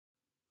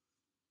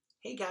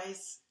Hey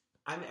guys,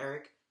 I'm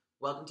Eric.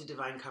 Welcome to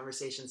Divine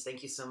Conversations.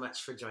 Thank you so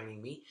much for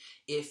joining me.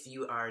 If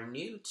you are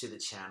new to the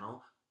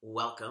channel,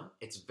 welcome.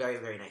 It's very,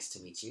 very nice to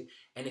meet you.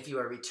 And if you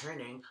are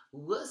returning,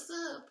 what's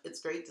up?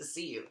 It's great to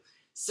see you.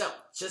 So,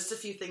 just a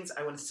few things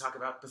I wanted to talk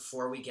about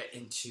before we get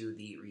into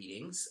the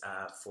readings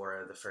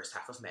for the first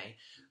half of May.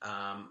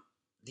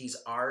 These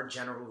are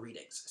general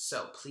readings,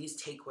 so please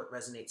take what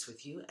resonates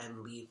with you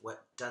and leave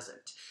what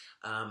doesn't.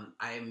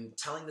 I'm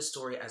telling the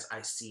story as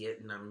I see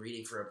it, and I'm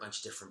reading for a bunch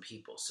of different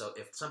people. So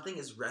if something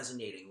is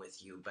resonating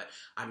with you, but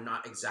I'm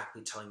not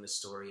exactly telling the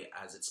story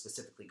as it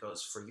specifically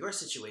goes for your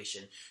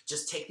situation,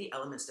 just take the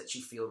elements that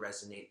you feel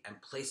resonate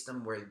and place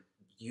them where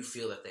you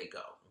feel that they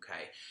go,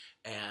 okay?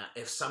 And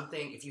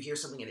if you hear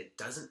something and it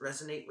doesn't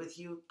resonate with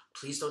you,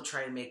 please don't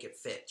try and make it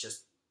fit.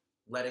 Just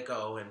let it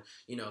go and,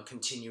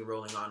 continue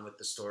rolling on with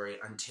the story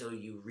until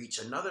you reach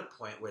another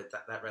point where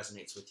that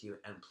resonates with you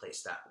and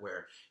place that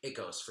where it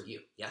goes for you.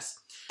 Yes?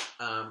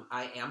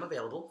 I am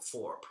available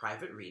for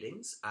private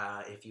readings.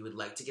 If you would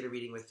like to get a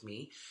reading with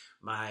me,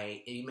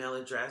 my email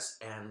address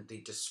and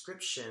the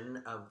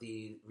description of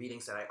the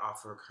readings that I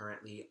offer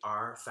currently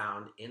are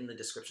found in the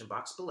description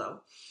box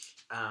below.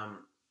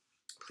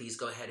 Please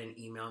go ahead and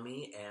email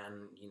me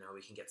and,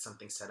 we can get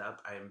something set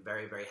up. I am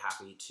very, very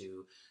happy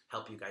to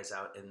help you guys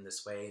out in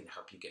this way and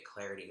help you get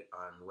clarity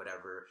on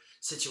whatever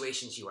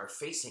situations you are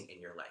facing in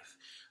your life.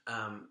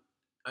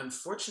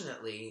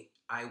 Unfortunately,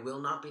 I will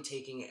not be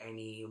taking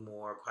any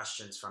more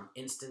questions from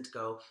Instant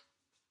Go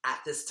at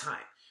this time.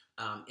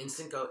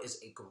 Instant Go is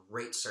a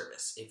great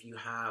service. If you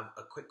have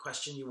a quick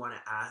question you want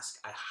to ask,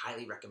 I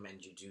highly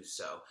recommend you do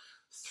so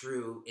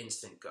through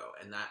Instant Go.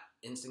 And that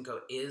Instant Go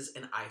is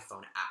an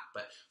iPhone app.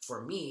 But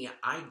for me,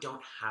 I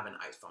don't have an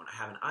iPhone. I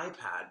have an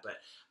iPad, but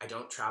I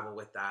don't travel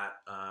with that.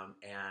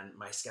 And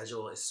my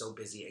schedule is so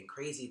busy and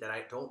crazy that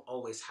I don't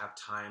always have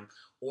time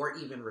or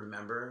even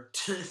remember,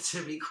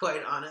 to be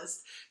quite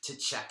honest, to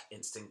check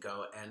Instant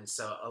Go. And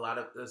so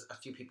a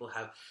few people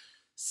have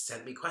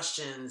sent me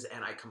questions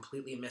and I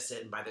completely miss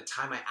it. And by the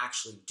time I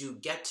actually do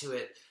get to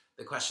it,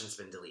 the question's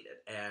been deleted.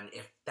 And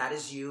if that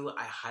is you,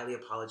 I highly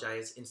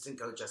apologize. Instant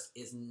Go just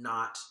is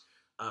not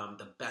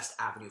the best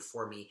avenue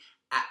for me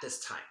at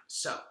this time.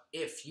 So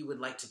if you would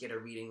like to get a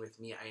reading with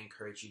me, I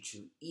encourage you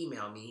to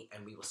email me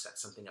and we will set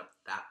something up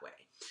that way.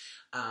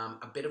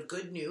 A bit of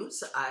good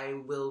news, I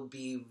will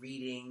be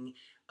reading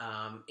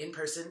in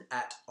person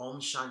at Om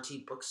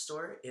Shanti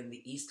Bookstore in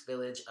the East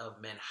Village of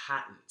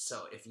Manhattan.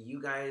 So if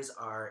you guys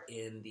are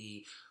in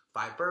the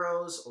 5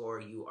 boroughs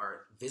or you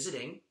are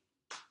visiting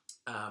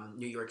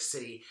New York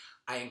City,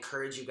 I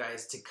encourage you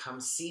guys to come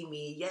see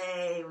me.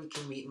 Yay! We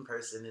can meet in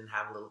person and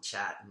have a little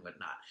chat and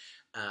whatnot.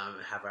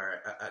 Have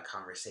a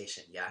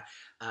conversation. Yeah.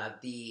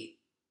 The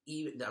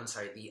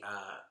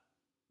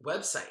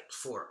website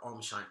for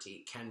Om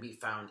Shanti can be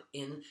found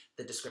in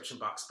the description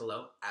box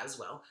below as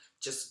well.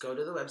 Just go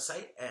to the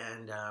website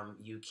and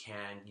you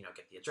can,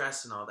 get the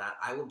address and all that.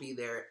 I will be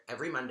there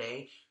every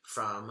Monday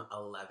from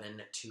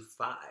 11 to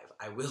 5.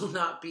 I will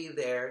not be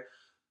there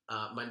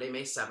Monday,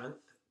 May 7th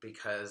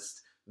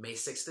because May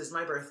 6th is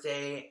my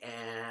birthday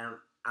and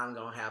I'm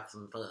going to have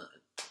some fun,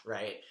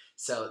 right?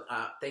 So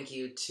thank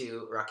you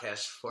to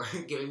Rakesh for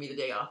giving me the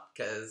day off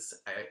because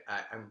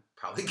I'm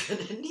probably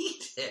going to need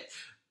it.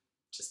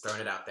 Just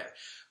throwing it out there.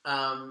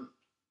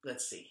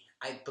 Let's see.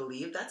 I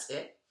believe that's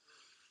it.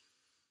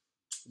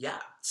 Yeah.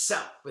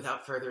 So,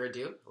 without further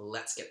ado,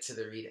 let's get to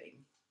the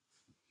reading.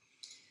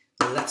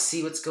 Let's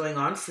see what's going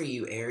on for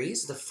you,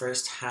 Aries, the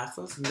first half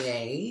of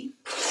May.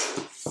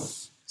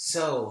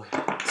 So,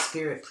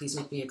 Spirit, please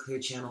make me a clear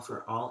channel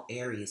for all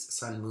Aries,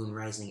 Sun, Moon,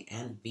 Rising,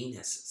 and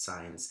Venus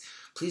signs.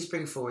 Please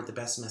bring forward the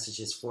best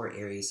messages for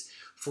Aries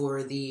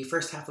for the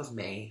first half of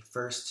May,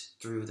 1st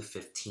through the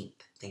 15th.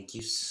 Thank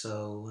you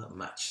so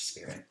much,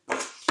 Spirit.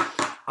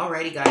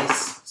 Alrighty,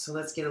 guys. So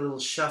let's get a little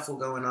shuffle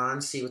going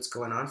on, see what's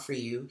going on for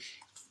you,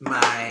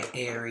 my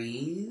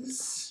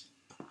Aries.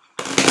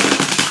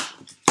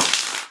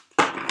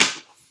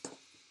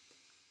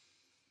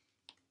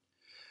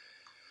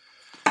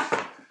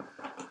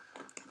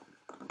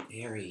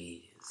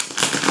 Aries.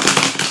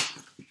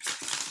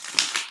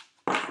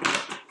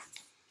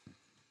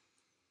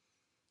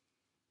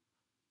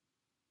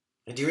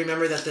 I do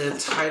remember that the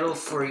title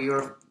for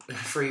your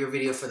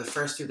video for the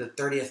 1st through the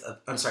 30th of,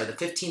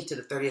 the 15th to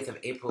the 30th of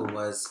April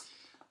was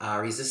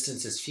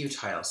Resistance is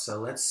Futile. So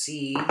let's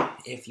see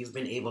if you've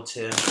been able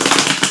to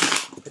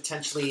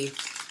potentially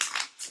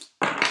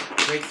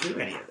break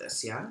through any of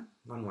this, yeah?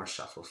 One more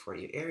shuffle for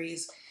you,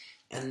 Aries.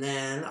 And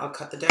then I'll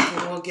cut the deck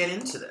and we'll get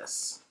into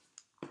this.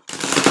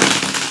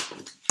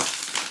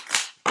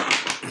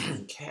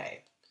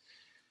 Okay.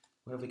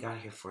 What have we got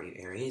here for you,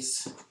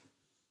 Aries?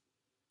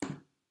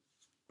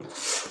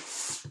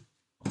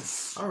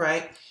 All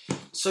right.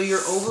 So your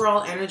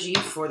overall energy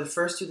for the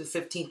 1st through the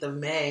 15th of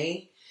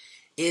May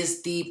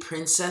is the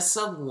Princess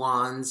of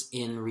Wands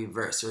in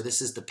reverse, or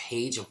this is the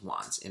Page of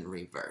Wands in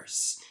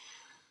reverse.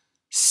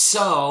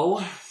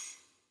 So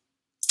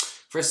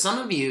For some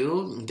of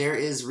you, there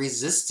is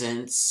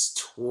resistance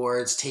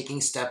towards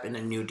taking step in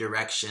a new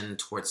direction,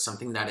 towards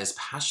something that is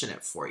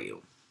passionate for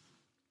you.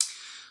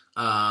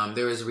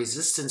 There is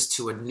resistance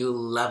to a new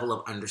level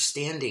of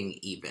understanding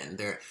even.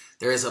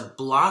 There is a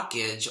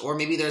blockage, or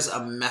maybe there's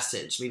a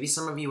message. Maybe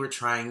some of you are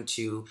trying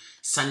to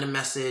send a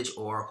message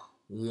or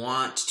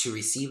want to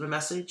receive a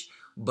message,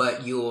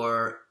 but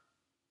you're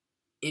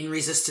in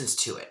resistance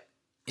to it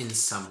in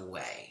some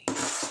way.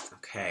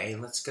 Okay,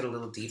 let's get a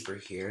little deeper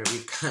here.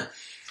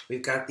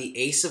 We've got the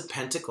Ace of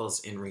Pentacles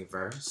in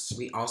reverse.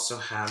 We also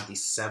have the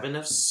Seven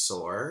of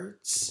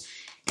Swords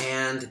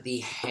and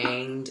the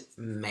Hanged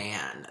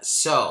Man.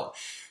 So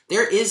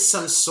there is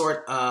some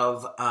sort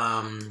of,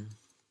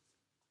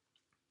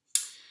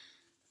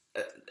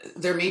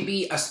 there may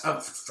be a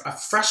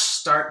fresh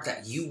start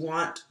that you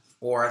want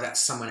or that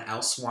someone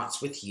else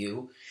wants with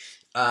you.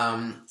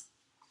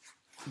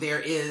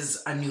 There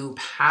is a new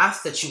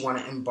path that you want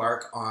to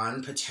embark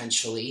on,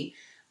 potentially,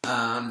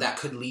 that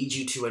could lead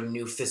you to a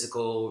new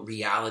physical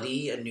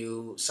reality,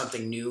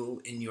 something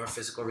new in your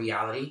physical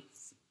reality.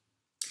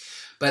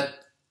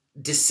 But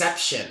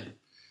deception,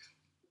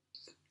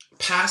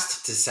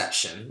 past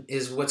deception,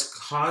 is what's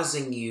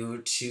causing you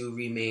to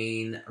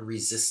remain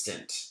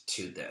resistant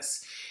to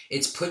this.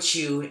 It's put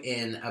you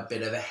in a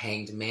bit of a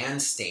Hanged Man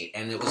state,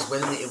 and it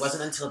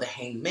wasn't until the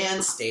Hanged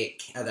Man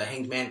the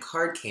Hanged Man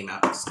card came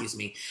out,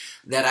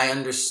 that I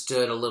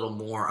understood a little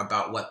more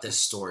about what this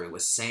story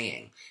was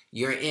saying.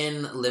 You're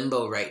in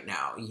limbo right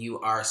now. You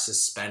are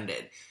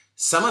suspended.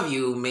 Some of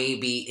you may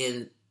be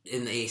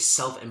in a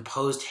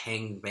self-imposed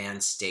Hanged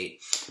Man state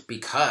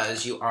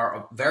because you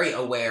are very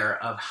aware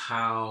of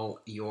how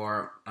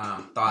your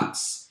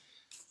thoughts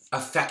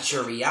affect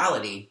your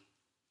reality.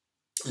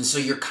 And so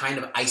you're kind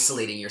of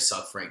isolating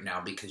yourself right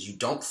now because you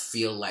don't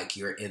feel like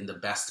you're in the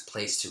best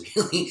place to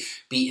really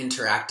be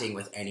interacting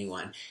with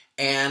anyone.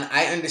 And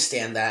I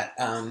understand that.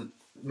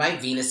 My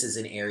Venus is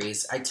in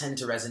Aries. I tend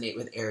to resonate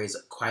with Aries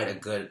quite a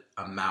good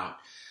amount.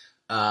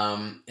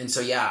 And so,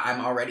 yeah,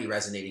 I'm already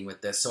resonating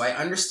with this. So I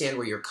understand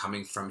where you're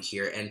coming from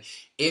here. And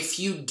if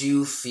you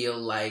do feel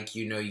like,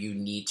 you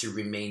need to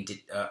remain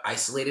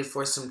isolated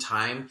for some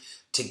time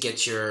to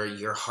get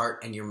your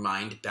heart and your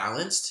mind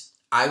balanced,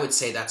 I would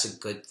say that's a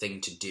good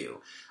thing to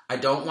do. I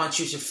don't want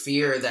you to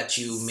fear that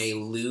you may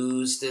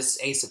lose this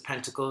Ace of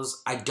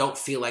Pentacles. I don't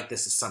feel like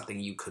this is something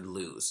you could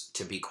lose,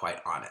 to be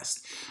quite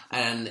honest.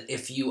 And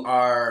if you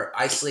are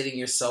isolating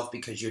yourself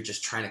because you're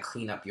just trying to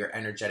clean up your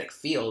energetic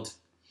field,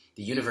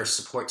 the universe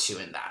supports you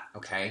in that,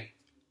 okay?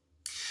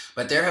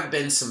 But there have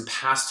been some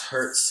past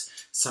hurts,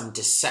 some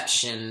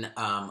deception,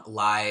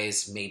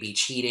 lies, maybe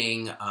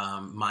cheating,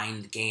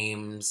 mind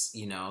games,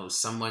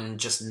 someone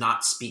just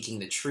not speaking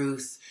the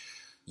truth.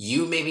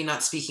 You maybe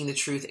not speaking the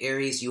truth,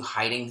 Aries, you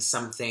hiding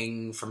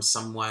something from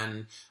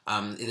someone.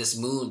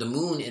 The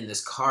moon in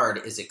this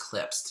card is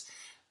eclipsed.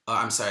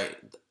 I'm sorry,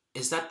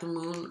 is that the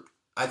moon?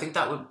 I think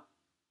that would,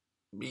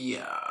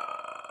 yeah.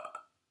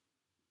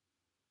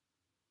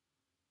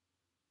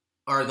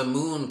 Or the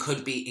moon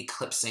could be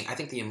eclipsing. I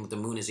think the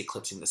moon is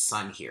eclipsing the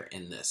sun here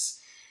in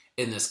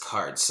this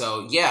card.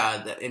 So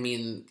yeah,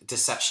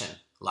 deception,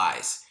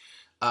 lies.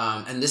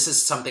 And this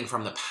is something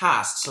from the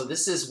past. So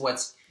this is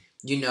what's,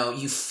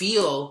 you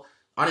feel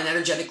on an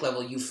energetic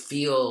level, you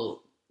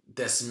feel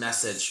this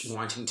message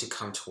wanting to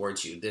come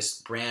towards you,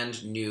 this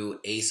brand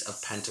new Ace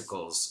of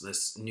Pentacles,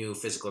 this new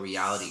physical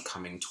reality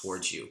coming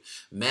towards you,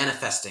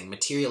 manifesting,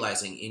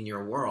 materializing in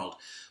your world,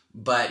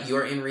 but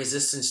you're in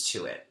resistance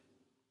to it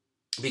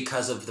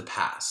because of the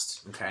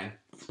past, okay?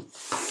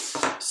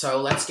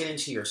 So let's get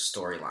into your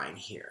storyline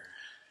here.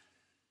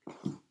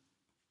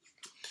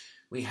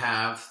 We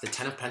have the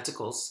Ten of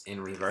Pentacles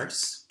in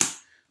reverse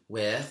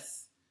with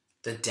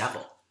the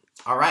Devil.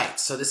 All right,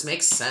 so this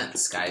makes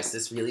sense, guys.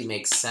 This really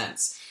makes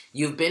sense.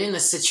 You've been in a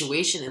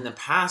situation in the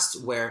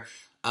past where,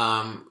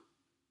 now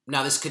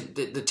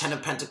the Ten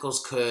of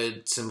Pentacles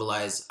could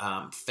symbolize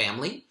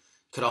family,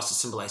 could also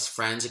symbolize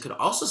friends, it could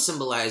also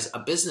symbolize a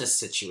business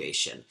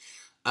situation.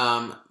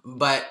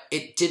 But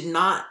it did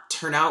not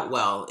turn out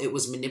well. It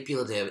was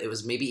manipulative. It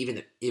was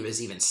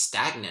even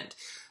stagnant.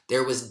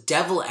 There was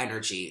devil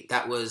energy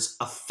that was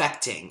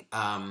affecting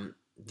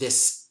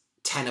this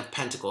Ten of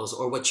Pentacles,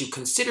 or what you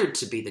considered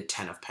to be the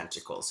Ten of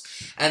Pentacles.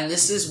 And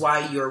this is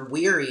why you're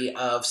weary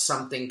of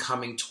something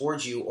coming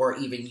towards you, or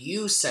even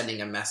you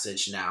sending a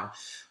message now,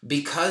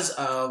 because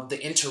of the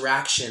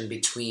interaction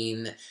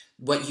between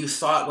what you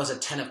thought was a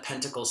Ten of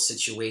Pentacles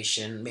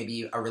situation,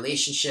 maybe a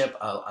relationship,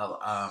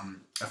 a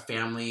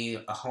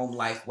family, a home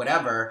life,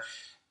 whatever,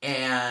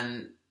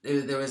 and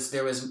there was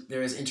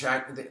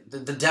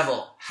the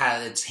devil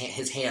had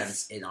his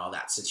hands in all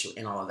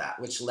that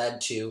which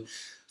led to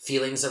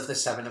feelings of the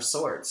Seven of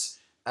Swords.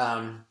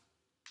 But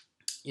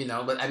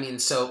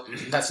so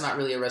that's not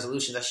really a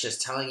resolution. That's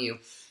just telling you,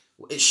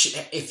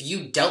 if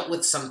you dealt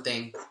with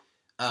something,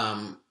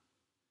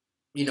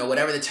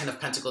 whatever the Ten of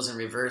Pentacles in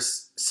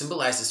reverse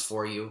symbolizes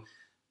for you,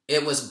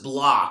 it was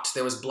blocked.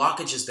 There was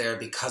blockages there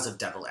because of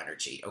devil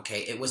energy, okay?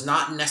 It was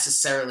not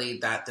necessarily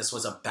that this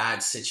was a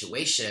bad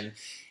situation.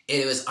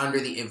 it was under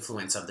the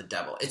influence of the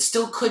devil. It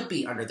still could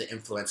be under the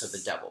influence of the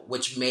devil,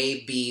 which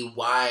may be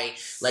why,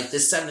 like,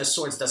 this Seven of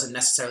Swords doesn't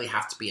necessarily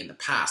have to be in the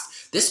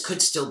past. This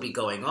could still be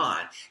going on,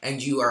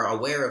 and you are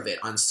aware of it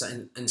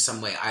in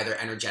some way, either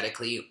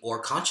energetically or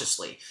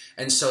consciously.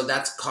 And so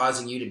that's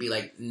causing you to be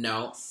like,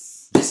 no,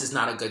 this is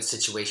not a good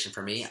situation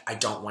for me. I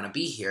don't want to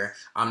be here.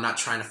 I'm not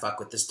trying to fuck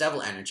with this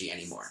devil energy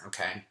anymore,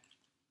 okay?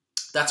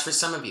 That's for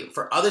some of you.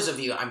 For others of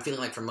you, I'm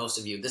feeling like for most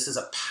of you, this is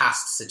a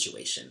past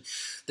situation.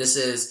 This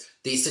is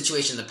the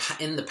situation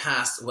in the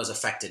past was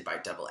affected by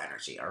devil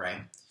energy, all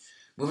right?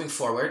 Moving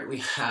forward, we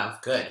have,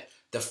 good,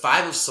 the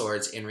Five of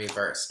Swords in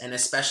reverse. And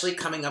especially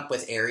coming up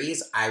with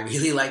Aries, I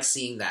really like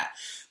seeing that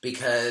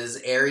because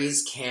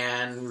Aries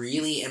can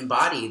really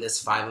embody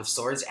this Five of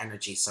Swords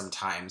energy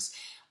sometimes.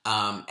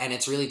 And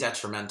it's really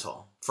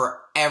detrimental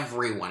for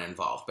everyone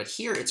involved. But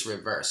here it's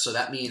reversed. So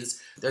that means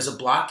there's a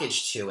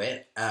blockage to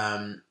it.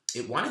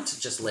 It wanted to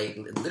just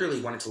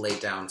literally wanted to lay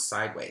down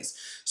sideways.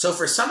 So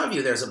for some of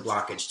you, there's a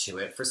blockage to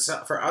it.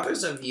 For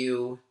others of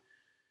you,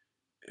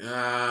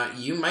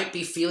 you might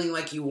be feeling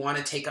like you want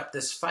to take up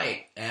this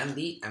fight. And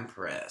the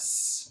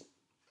Empress.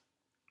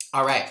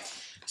 All right.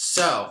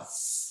 So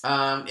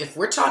if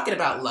we're talking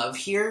about love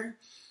here,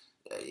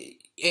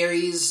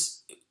 Aries,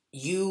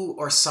 you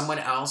or someone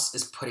else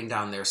is putting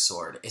down their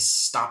sword, is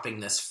stopping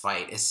this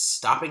fight, is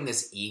stopping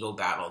this ego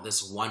battle,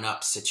 this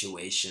one-up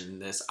situation,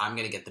 this I'm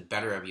going to get the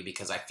better of you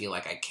because I feel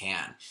like I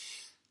can.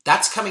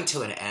 That's coming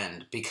to an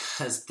end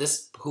because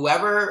this,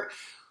 whoever,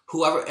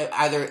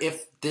 either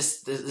if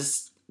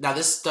this, now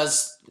this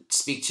does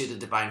speak to the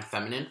divine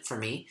feminine for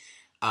me,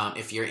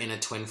 if you're in a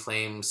twin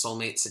flame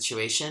soulmate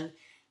situation.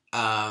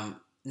 Now,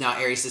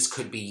 Aries, this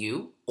could be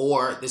you,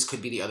 or this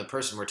could be the other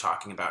person we're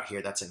talking about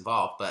here that's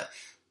involved, but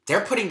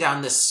they're putting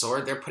down this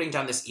sword, they're putting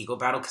down this ego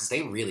battle because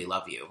they really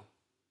love you.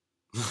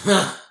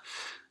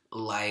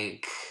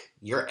 Like,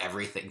 you're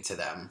everything to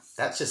them.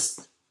 That's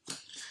just,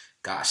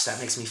 gosh, that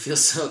makes me feel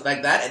so,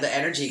 like that, the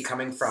energy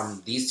coming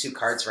from these two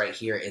cards right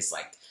here is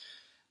like,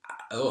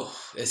 oh,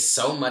 it's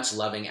so much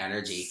loving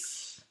energy.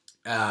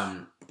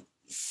 Yeah.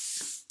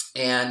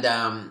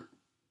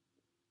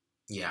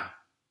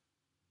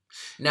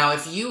 Now,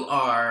 if you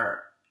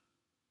are,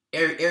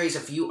 Aries,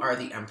 if you are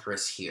the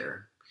Empress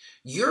here,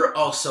 you're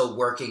also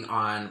working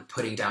on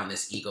putting down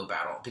this ego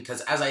battle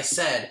because, as I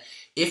said,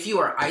 if you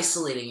are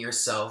isolating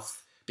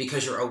yourself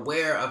because you're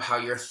aware of how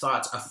your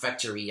thoughts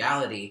affect your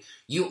reality,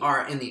 you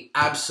are in the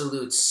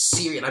absolute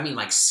serious, I mean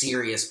like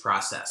serious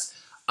process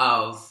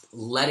of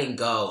letting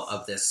go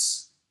of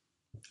this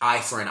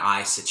eye for an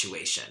eye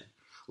situation.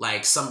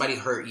 Like somebody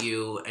hurt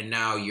you and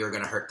now you're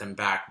going to hurt them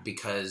back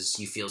because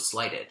you feel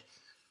slighted.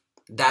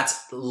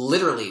 That's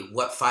literally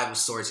what Five of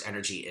Swords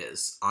energy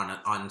is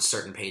on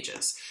certain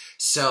pages.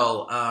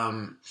 So,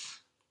 I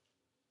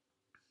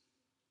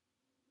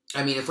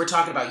mean, if we're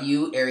talking about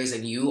you, Aries,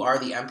 and you are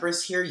the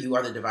Empress here, you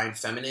are the divine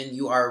feminine,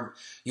 you are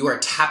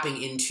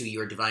tapping into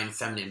your divine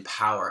feminine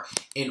power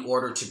in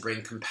order to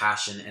bring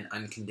compassion and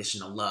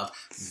unconditional love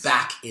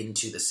back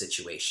into the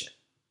situation,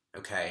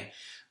 okay?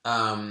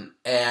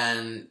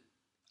 And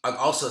I'm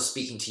also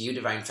speaking to you,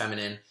 divine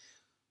feminine,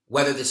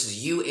 whether this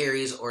is you,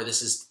 Aries, or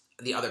this is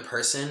the other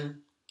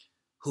person,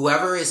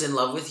 whoever is in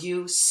love with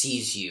you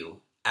sees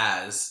you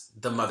as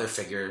the mother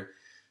figure,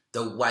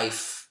 the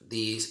wife,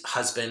 the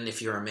husband,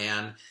 if you're a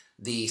man,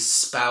 the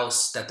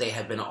spouse that they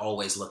have been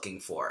always looking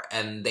for.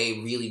 And they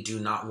really do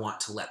not want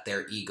to let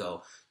their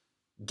ego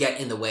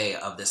get in the way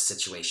of this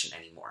situation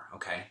anymore,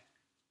 okay?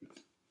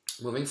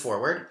 Moving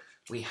forward,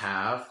 we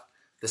have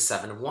the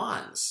Seven of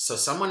Wands. So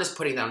someone is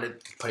putting down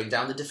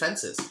the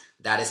defenses.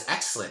 That is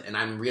excellent. And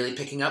I'm really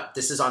picking up,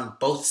 this is on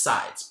both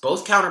sides,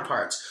 both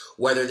counterparts,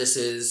 whether this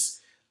is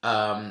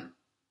a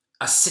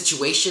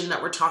situation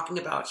that we're talking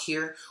about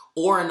here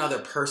or another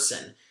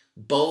person.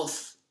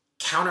 Both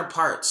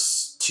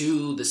counterparts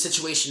to the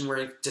situation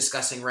we're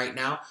discussing right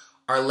now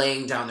are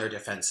laying down their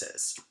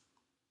defenses.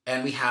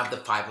 And we have the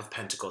Five of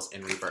Pentacles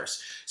in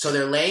reverse. So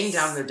they're laying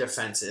down their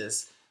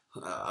defenses.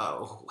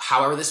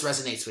 However this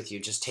resonates with you,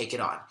 just take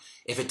it on.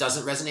 If it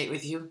doesn't resonate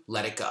with you,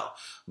 let it go.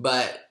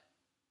 But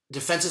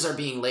defenses are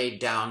being laid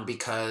down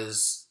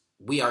because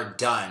we are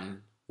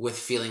done with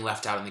feeling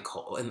left out in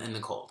the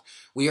cold.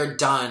 We are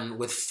done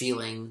with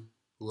feeling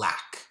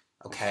lack,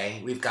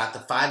 okay? We've got the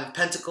Five of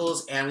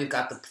Pentacles and we've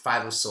got the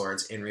Five of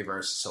Swords in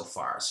reverse so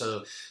far.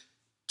 So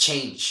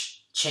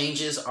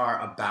changes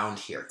are abound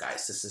here,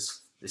 guys. This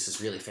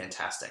is really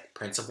fantastic.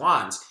 Prince of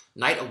Wands,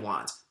 Knight of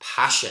Wands,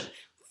 passion,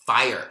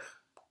 fire,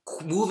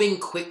 moving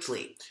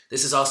quickly.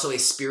 This is also a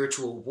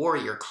spiritual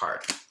warrior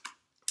card.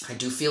 I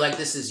do feel like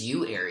this is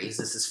you, Aries.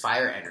 This is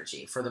fire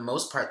energy. For the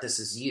most part, this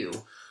is you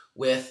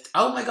with,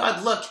 oh my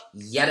God, look,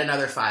 yet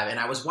another five. And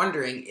I was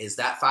wondering, is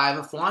that Five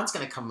of Wands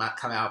going to come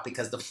out?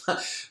 Because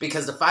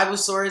the Five of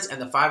Swords and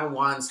the Five of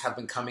Wands have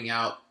been coming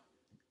out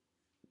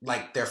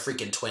like they're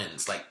freaking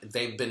twins. Like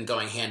they've been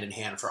going hand in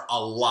hand for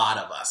a lot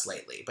of us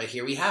lately. But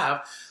here we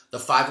have the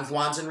Five of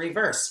Wands in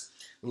reverse,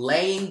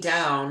 laying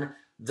down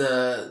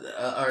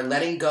or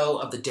letting go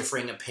of the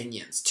differing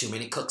opinions. Too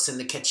many cooks in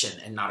the kitchen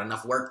and not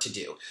enough work to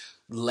do.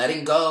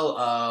 Letting go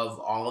of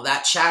all of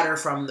that chatter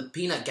from the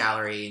peanut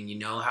gallery. And you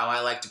know how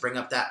I like to bring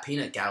up that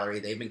peanut gallery.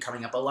 They've been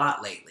coming up a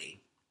lot lately.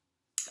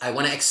 I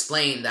want to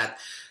explain that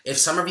if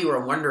some of you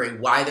are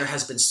wondering why there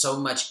has been so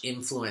much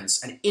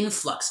influence, an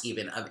influx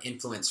even of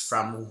influence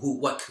from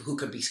who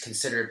could be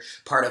considered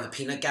part of the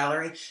peanut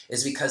gallery,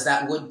 is because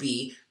that would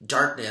be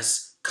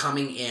darkness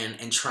coming in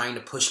and trying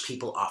to push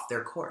people off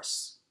their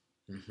course.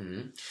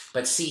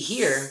 But see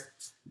here,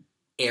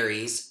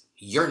 Aries,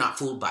 you're not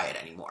fooled by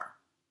it anymore.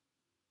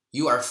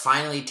 You are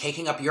finally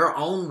taking up your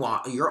own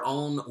wand,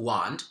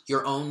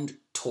 your own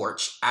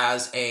torch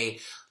as a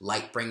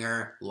light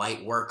bringer,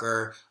 light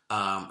worker,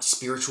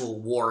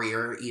 spiritual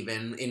warrior,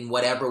 even in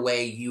whatever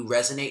way you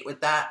resonate with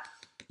that.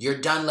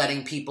 You're done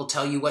letting people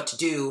tell you what to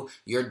do.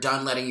 You're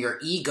done letting your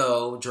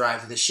ego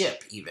drive the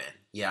ship even.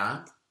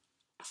 Yeah?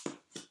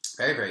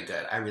 Very, very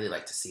good. I really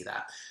like to see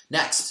that.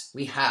 Next,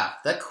 we have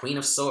the Queen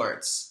of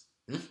Swords.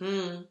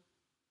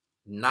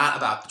 Not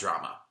about the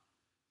drama.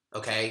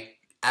 Okay?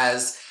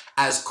 As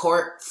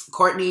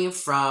Courtney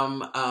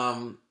from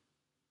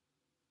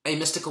A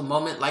Mystical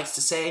Moment likes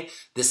to say,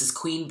 this is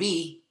Queen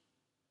Bee.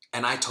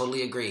 And I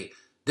totally agree.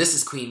 This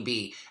is Queen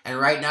Bee. And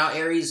right now,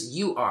 Aries,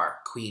 you are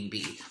Queen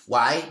Bee.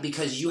 Why?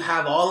 Because you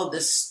have all of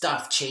this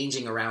stuff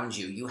changing around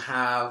you. You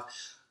have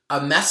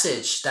a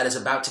message that is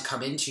about to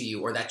come into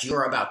you or that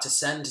you're about to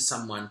send to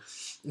someone.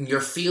 You're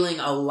feeling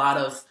a lot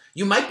of...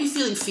 You might be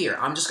feeling fear.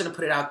 I'm just going to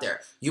put it out there.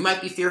 You might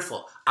be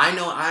fearful. I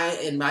know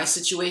in my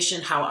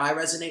situation, how I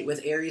resonate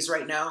with Aries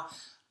right now,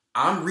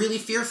 I'm really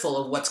fearful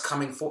of what's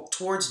coming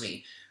towards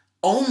me.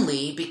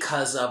 Only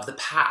because of the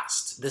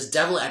past. This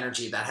devil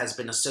energy that has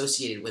been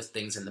associated with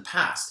things in the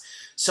past.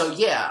 So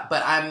yeah,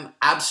 but I'm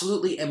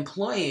absolutely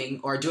employing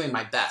or doing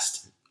my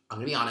best. I'm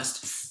going to be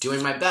honest.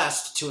 Doing my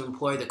best to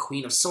employ the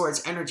Queen of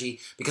Swords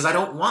energy because I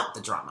don't want the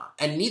drama.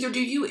 And neither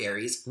do you,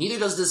 Aries. Neither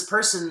does this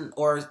person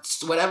or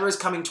whatever is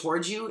coming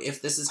towards you,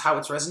 if this is how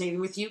it's resonating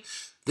with you.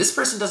 This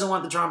person doesn't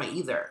want the drama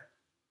either.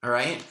 All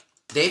right?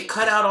 They've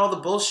cut out all the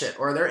bullshit,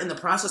 or they're in the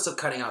process of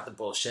cutting out the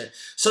bullshit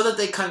so that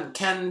they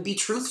can be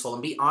truthful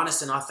and be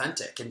honest and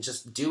authentic and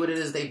just do what it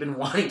is they've been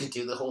wanting to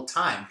do the whole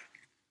time.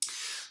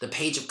 The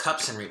Page of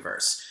Cups in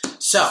reverse.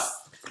 So,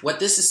 what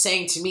this is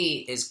saying to me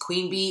is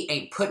Queen Bee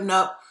ain't putting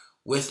up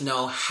with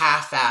no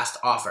half-assed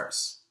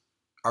offers.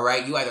 All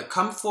right? You either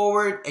come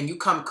forward and you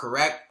come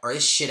correct, or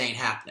this shit ain't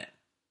happening.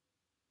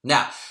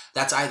 Now,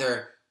 that's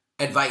either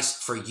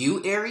advice for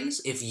you,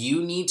 Aries. If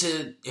you need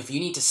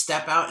to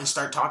step out and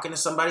start talking to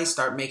somebody,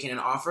 start making an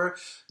offer,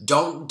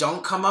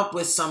 don't come up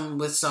with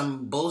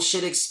some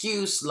bullshit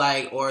excuse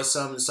or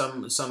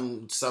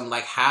some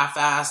like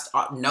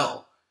half-assed.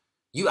 No,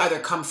 you either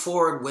come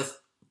forward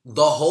with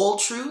the whole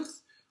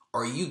truth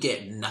or you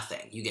get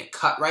nothing. You get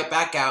cut right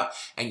back out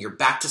and you're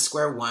back to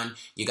square one.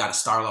 You got to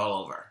start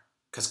all over.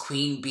 Because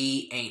Queen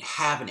Bee ain't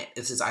having it.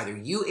 This is either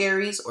you,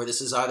 Aries, or this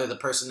is either the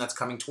person that's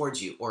coming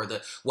towards you, or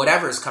the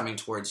whatever is coming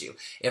towards you.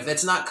 If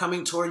it's not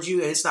coming towards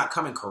you and it's not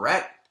coming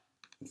correct,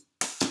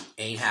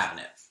 ain't having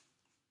it.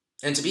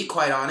 And to be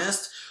quite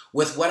honest,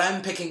 with what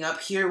I'm picking up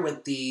here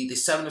with the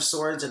Seven of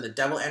Swords and the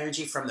Devil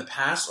energy from the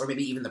past, or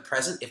maybe even the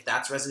present, if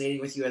that's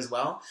resonating with you as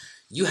well,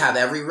 you have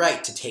every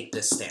right to take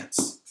this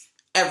stance.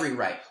 Every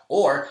right.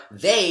 Or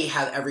they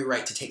have every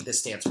right to take this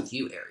stance with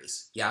you,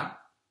 Aries. Yeah?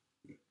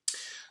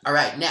 All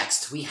right,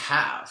 next we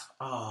have,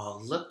 oh,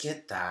 look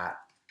at that.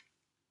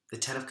 The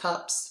Ten of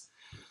Cups.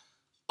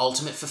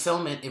 Ultimate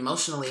fulfillment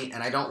emotionally,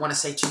 and I don't want to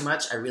say too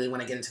much. I really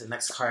want to get into the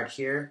next card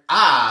here.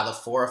 The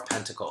Four of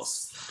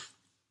Pentacles.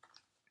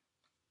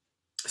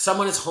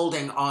 Someone is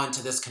holding on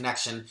to this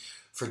connection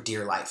for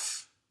dear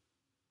life.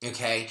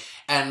 Okay?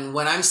 And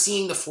when I'm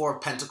seeing the Four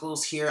of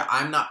Pentacles here,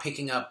 I'm not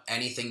picking up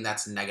anything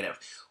that's negative.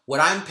 What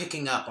I'm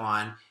picking up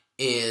on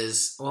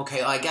is,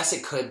 okay, well, I guess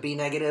it could be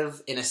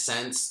negative in a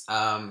sense.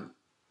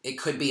 It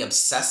could be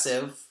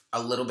obsessive,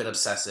 a little bit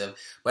obsessive,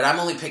 but I'm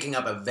only picking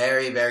up a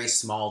very, very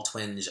small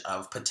twinge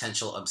of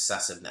potential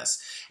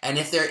obsessiveness. And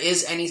if there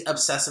is any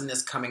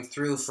obsessiveness coming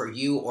through for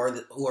you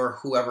or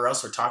whoever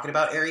else we're talking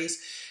about,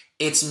 Aries,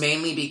 it's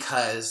mainly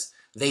because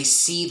they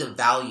see the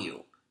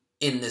value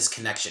in this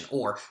connection,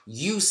 or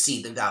you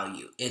see the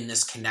value in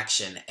this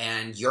connection,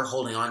 and you're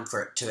holding on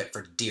to it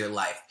for dear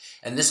life.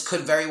 And this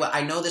could very well,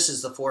 I know this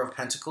is the Four of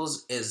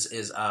Pentacles,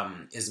 is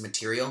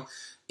material,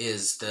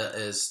 is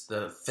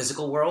the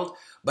physical world,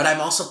 but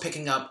I'm also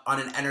picking up on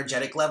an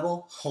energetic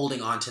level,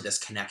 holding on to this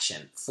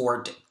connection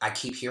I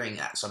keep hearing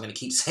that, so I'm going to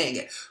keep saying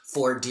it,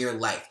 for dear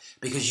life,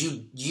 because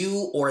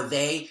you or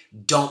they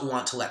don't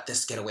want to let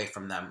this get away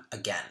from them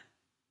again.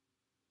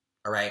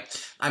 All right.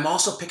 I'm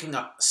also picking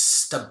up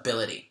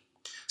stability,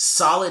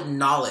 solid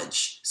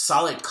knowledge,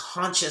 solid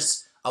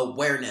conscious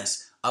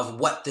awareness of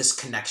what this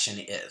connection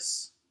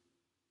is.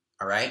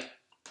 All right.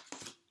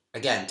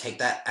 Again, take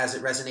that as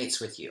it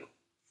resonates with you.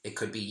 It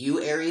could be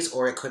you, Aries,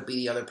 or it could be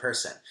the other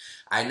person.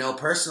 I know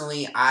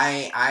personally,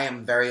 I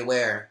am very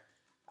aware.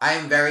 I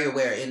am very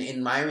aware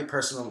in my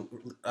personal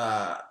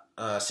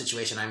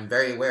situation. I'm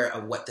very aware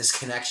of what this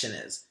connection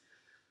is.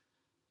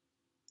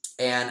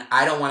 And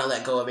I don't want to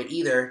let go of it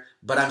either,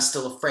 but I'm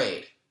still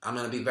afraid. I'm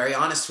going to be very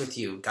honest with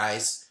you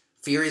guys.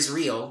 Fear is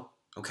real,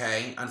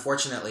 okay?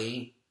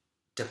 Unfortunately,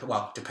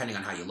 depending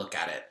on how you look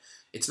at it,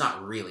 it's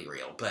not really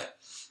real, but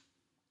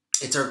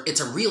it's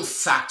a real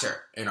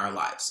factor in our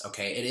lives,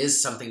 okay? It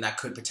is something that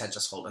could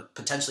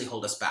potentially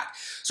hold us back.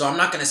 So I'm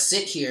not going to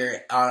sit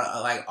here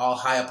like all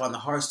high up on the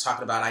horse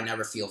talking about I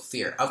never feel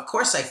fear. Of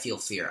course I feel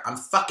fear. I'm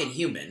fucking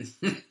human,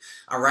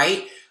 all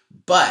right?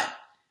 But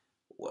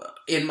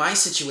in my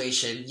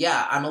situation,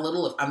 yeah, I'm a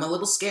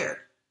little scared.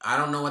 I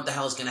don't know what the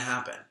hell is going to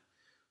happen.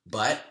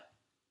 But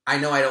I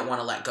know I don't want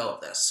to let go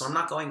of this, so I'm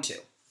not going to.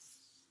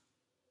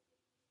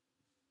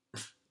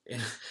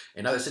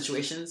 In other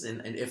situations,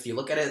 and if you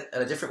look at it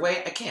a different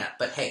way, I can't.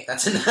 But hey,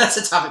 that's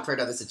a topic for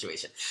another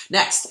situation.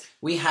 Next,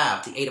 we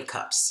have the Eight of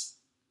Cups.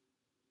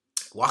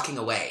 Walking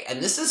away. And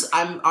this is,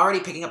 I'm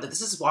already picking up that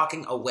this is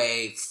walking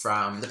away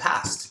from the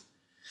past.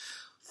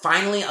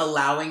 Finally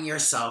allowing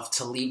yourself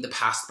to leave the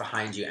past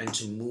behind you and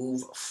to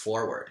move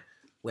forward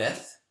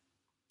with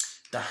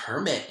the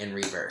Hermit in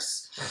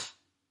reverse.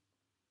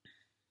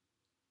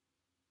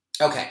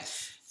 Okay.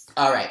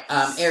 All right.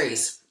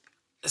 Aries.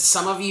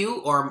 Some of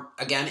you, or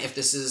again, if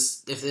this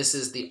is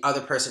the other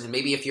person, and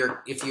maybe if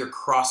you're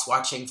cross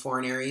watching for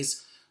an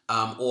Aries,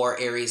 or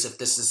Aries,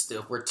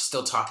 if we're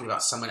still talking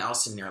about someone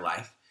else in your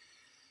life,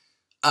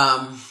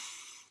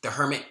 the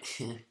Hermit,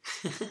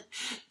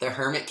 the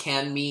Hermit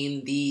can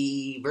mean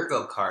the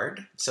Virgo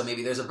card. So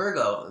maybe there's a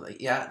Virgo.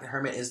 Yeah, the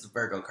Hermit is the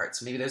Virgo card.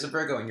 So maybe there's a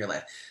Virgo in your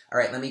life. All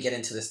right, let me get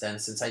into this then.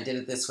 Since I did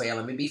it this way,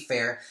 let me be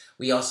fair.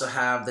 We also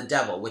have the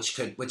Devil, which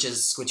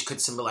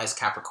could symbolize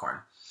Capricorn.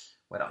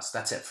 What else?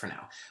 That's it for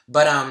now.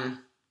 But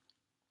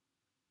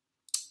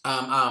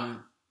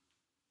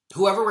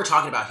whoever we're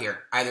talking about here,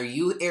 either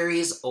you,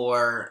 Aries,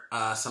 or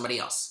somebody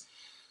else.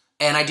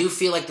 And I do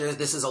feel like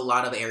this is a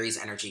lot of Aries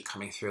energy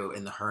coming through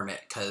in the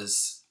Hermit,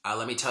 because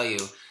let me tell you,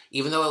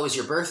 even though it was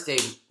your birthday,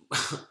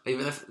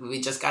 even if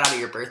we just got out of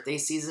your birthday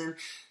season,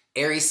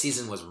 Aries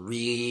season was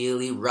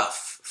really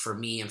rough for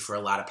me and for a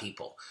lot of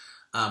people.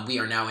 We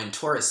are now in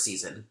Taurus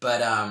season,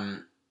 but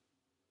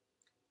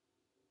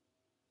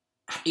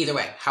either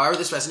way, however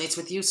this resonates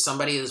with you,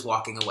 somebody is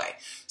walking away.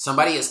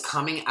 Somebody is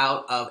coming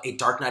out of a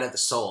dark night of the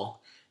soul,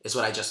 is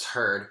what I just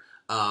heard,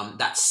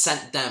 that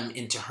sent them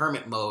into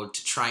hermit mode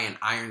to try and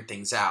iron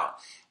things out.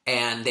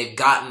 And they've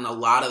gotten a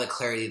lot of the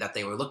clarity that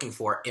they were looking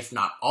for, if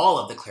not all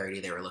of the clarity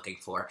they were looking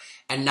for.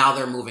 And now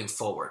they're moving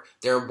forward.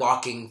 They're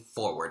walking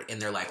forward in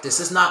their life. This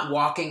is not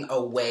walking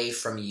away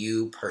from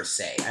you per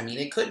se. I mean,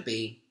 it could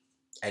be.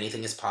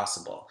 Anything is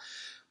possible.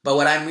 But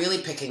what I'm really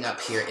picking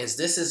up here is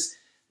this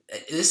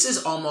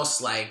is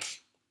almost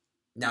like,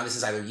 now this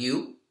is either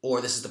you or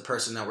this is the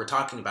person that we're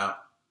talking about.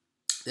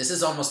 This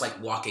is almost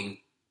like walking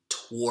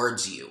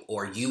towards you,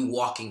 or you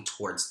walking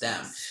towards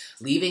them,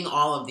 leaving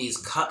all of these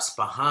cups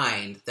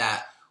behind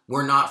that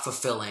we're not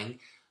fulfilling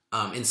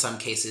in some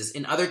cases.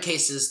 In other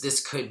cases,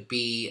 this could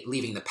be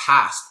leaving the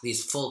past,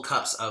 these full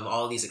cups of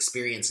all these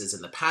experiences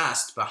in the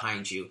past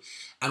behind you,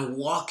 and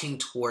walking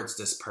towards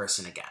this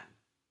person again.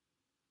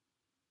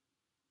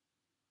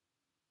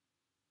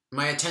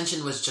 My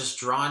attention was just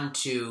drawn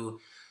to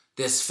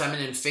this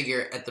feminine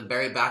figure at the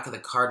very back of the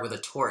card with a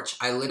torch.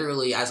 I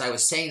literally, as I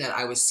was saying that,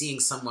 I was seeing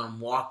someone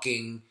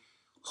walking.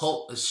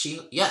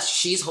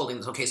 She's holding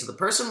this. Okay, so the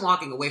person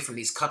walking away from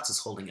these cups is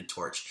holding a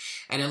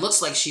torch. And it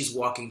looks like she's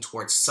walking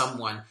towards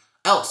someone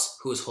else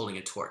who is holding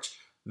a torch.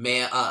 A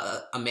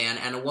man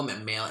and a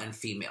woman, male and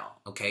female.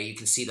 Okay, you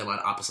can see them on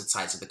opposite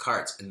sides of the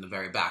cards in the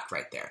very back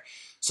right there.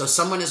 So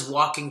someone is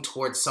walking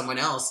towards someone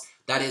else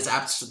that is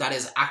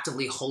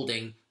actively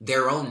holding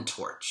their own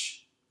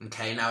torch.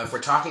 Okay, now if we're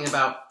talking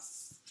about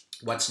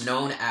what's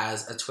known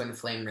as a twin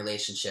flame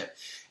relationship,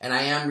 and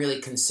I am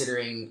really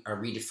considering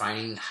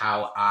redefining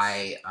how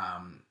I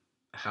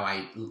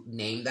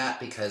name that,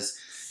 because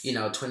you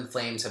know, twin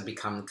flames have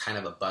become kind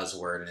of a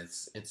buzzword, and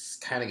it's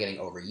kind of getting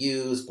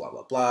overused, blah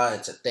blah blah.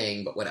 It's a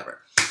thing, but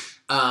whatever.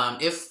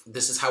 If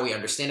this is how we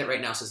understand it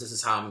right now, so this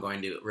is how I'm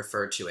going to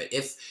refer to it.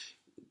 If,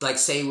 like,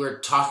 say we're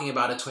talking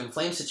about a twin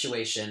flame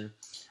situation,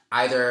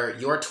 either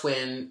your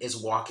twin is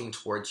walking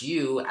towards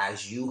you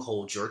as you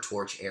hold your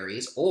torch,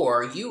 Aries,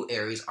 or you,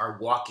 Aries, are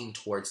walking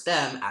towards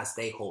them as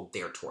they hold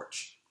their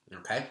torch,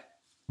 okay?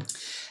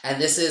 And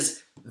this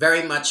is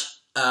very much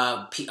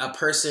a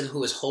person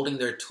who is holding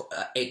their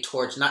a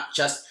torch, not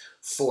just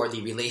for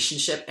the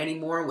relationship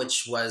anymore,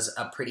 which was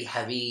a pretty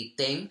heavy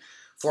thing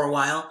for a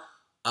while.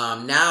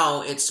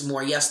 Now it's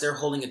more, yes, they're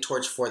holding a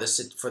torch for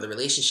the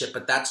relationship,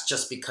 but that's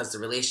just because the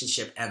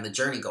relationship and the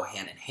journey go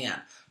hand in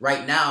hand.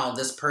 Right now,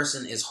 this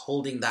person is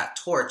holding that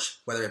torch,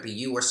 whether it be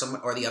you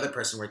or the other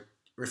person we're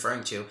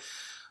referring to.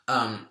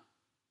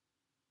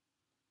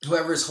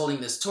 Whoever is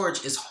holding this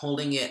torch is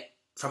holding it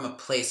from a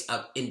place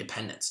of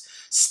independence,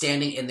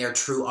 standing in their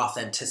true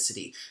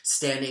authenticity,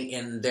 standing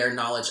in their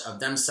knowledge of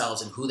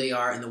themselves and who they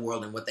are in the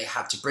world and what they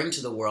have to bring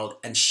to the world,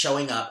 and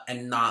showing up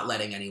and not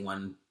letting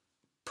anyone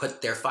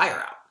put their fire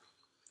out,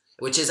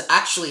 which is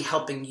actually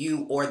helping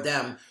you or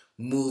them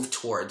move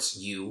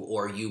towards you,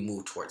 or you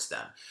move towards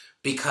them,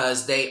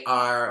 because they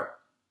are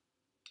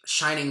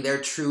shining their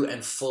true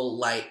and full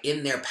light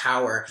in their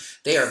power.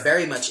 They are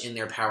very much in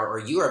their power, or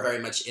you are very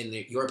much in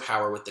your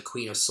power with the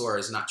Queen of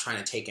Swords, not trying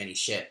to take any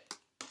shit,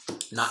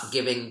 not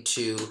giving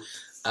to...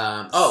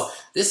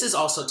 this is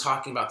also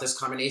talking about this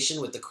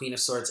combination with the Queen of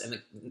Swords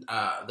and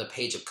the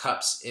Page of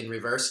Cups in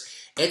reverse.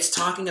 It's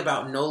talking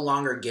about no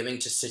longer giving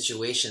to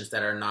situations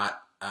that are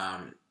not,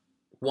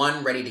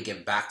 one, ready to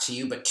give back to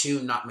you, but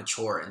two, not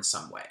mature in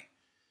some way.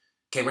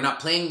 Okay, we're not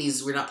playing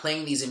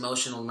these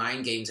emotional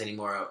mind games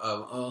anymore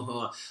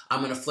of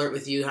I'm gonna flirt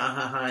with you, ha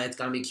ha ha, it's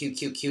gonna be cute,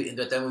 cute, cute,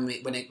 but then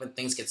when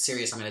things get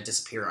serious, I'm gonna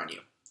disappear on you.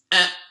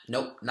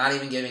 Nope, not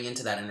even giving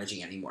into that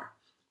energy anymore.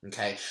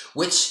 Okay,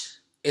 which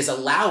is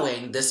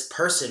allowing this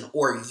person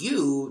or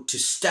you to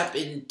step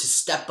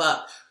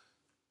up,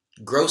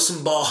 grow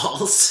some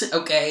balls,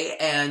 okay,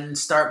 and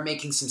start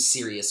making some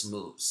serious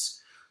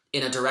moves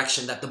in a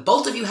direction that the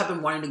both of you have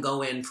been wanting to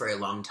go in for a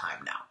long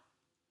time now.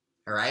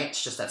 All right?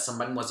 It's just that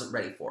someone wasn't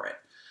ready for it.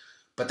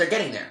 But they're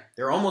getting there.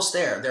 They're almost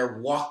there. They're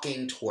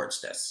walking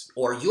towards this.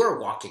 Or you're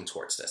walking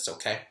towards this,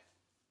 okay?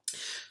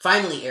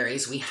 Finally,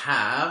 Aries, we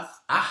have,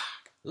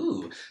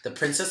 the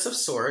Princess of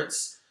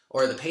Swords,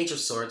 or the Page of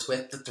Swords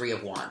with the Three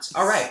of Wands.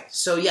 All right.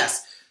 So,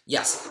 yes,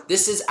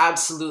 this is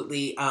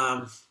absolutely,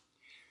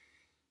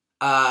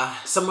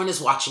 someone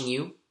is watching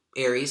you,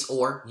 Aries,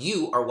 or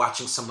you are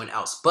watching someone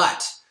else.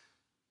 But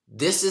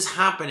this is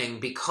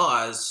happening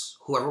because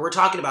whoever we're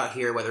talking about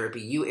here, whether it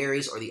be you,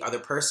 Aries, or the other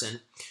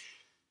person,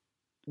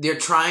 they're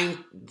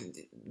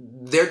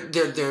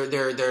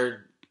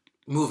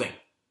moving.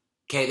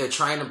 Okay, they're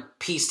trying to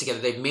piece together.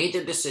 They've made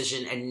their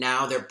decision, and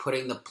now they're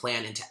putting the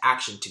plan into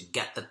action to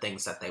get the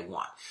things that they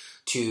want,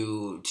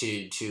 to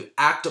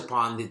act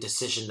upon the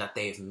decision that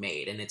they've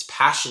made. And it's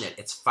passionate,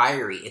 it's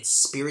fiery, it's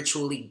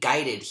spiritually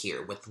guided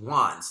here with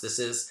wands. This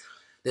is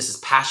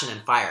passion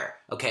and fire.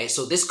 Okay,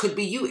 so this could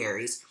be you,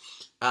 Aries.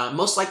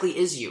 Most likely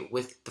is you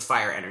with the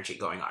fire energy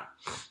going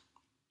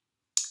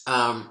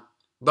on.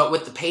 But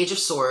with the Page of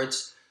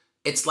Swords,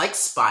 it's like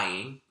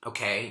spying,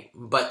 okay?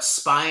 But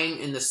spying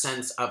in the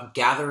sense of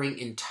gathering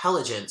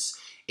intelligence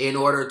in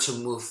order to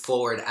move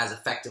forward as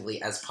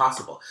effectively as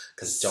possible.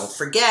 Because don't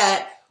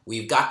forget,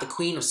 we've got the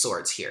Queen of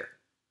Swords here.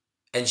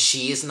 And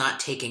she is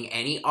not taking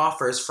any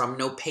offers from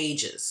no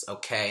pages,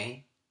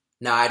 okay?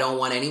 Now, I don't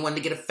want anyone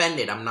to get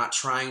offended. I'm not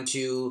trying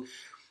to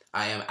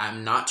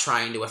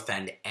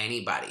offend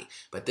anybody.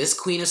 But this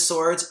Queen of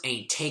Swords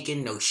ain't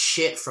taking no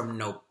shit from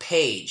no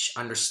page.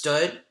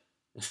 Understood?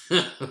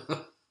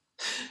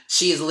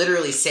 She is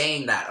literally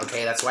saying that,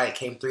 okay? That's why it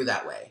came through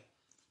that way.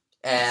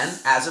 And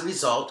as a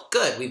result,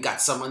 good. We've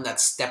got someone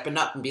that's stepping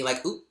up and be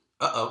like, ooh,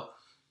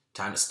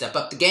 time to step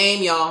up the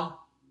game, y'all.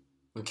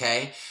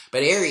 Okay?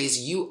 But Aries,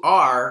 you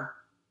are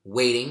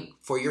waiting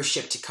for your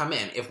ship to come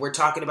in. If we're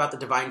talking about the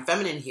Divine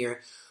Feminine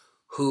here,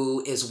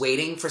 who is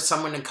waiting for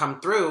someone to come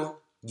through,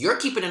 you're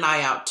keeping an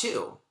eye out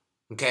too.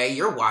 Okay?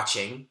 You're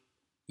watching.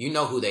 You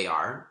know who they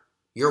are.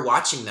 You're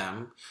watching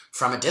them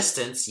from a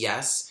distance,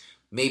 yes.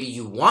 Maybe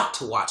you want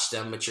to watch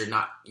them, but you're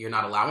not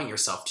allowing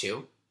yourself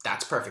to.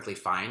 That's perfectly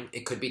fine.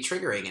 It could be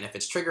triggering, and if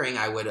it's triggering,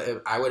 I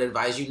would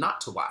advise you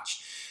not to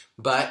watch.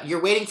 But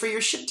you're waiting for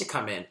your ship to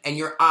come in, and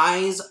your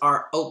eyes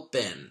are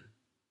open.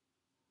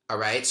 All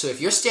right? So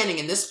if you're standing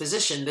in this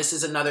position, this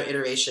is another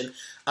iteration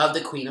of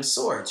the Queen of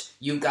Swords.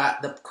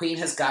 The Queen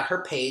has got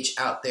her page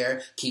out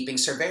there keeping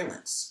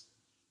surveillance,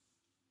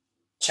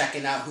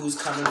 checking out who's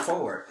coming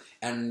forward,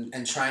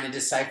 and trying to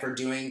decipher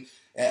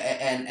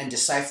and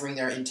deciphering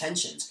their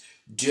intentions.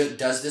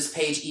 Does this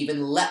page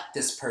even let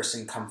this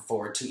person come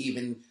forward to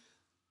even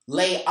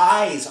lay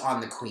eyes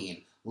on the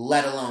Queen,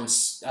 let alone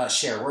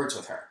share words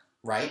with her,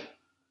 right?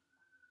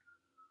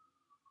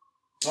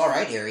 All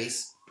right,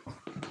 Aries.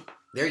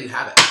 There you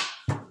have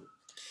it.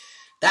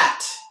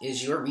 That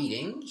is your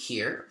reading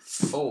here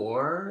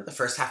for the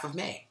first half of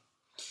May.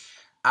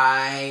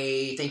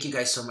 I thank you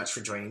guys so much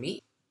for joining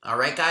me. All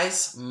right,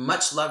 guys,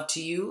 much love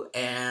to you,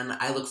 and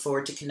I look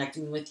forward to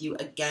connecting with you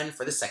again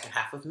for the second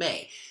half of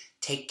May.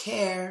 Take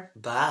care.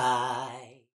 Bye.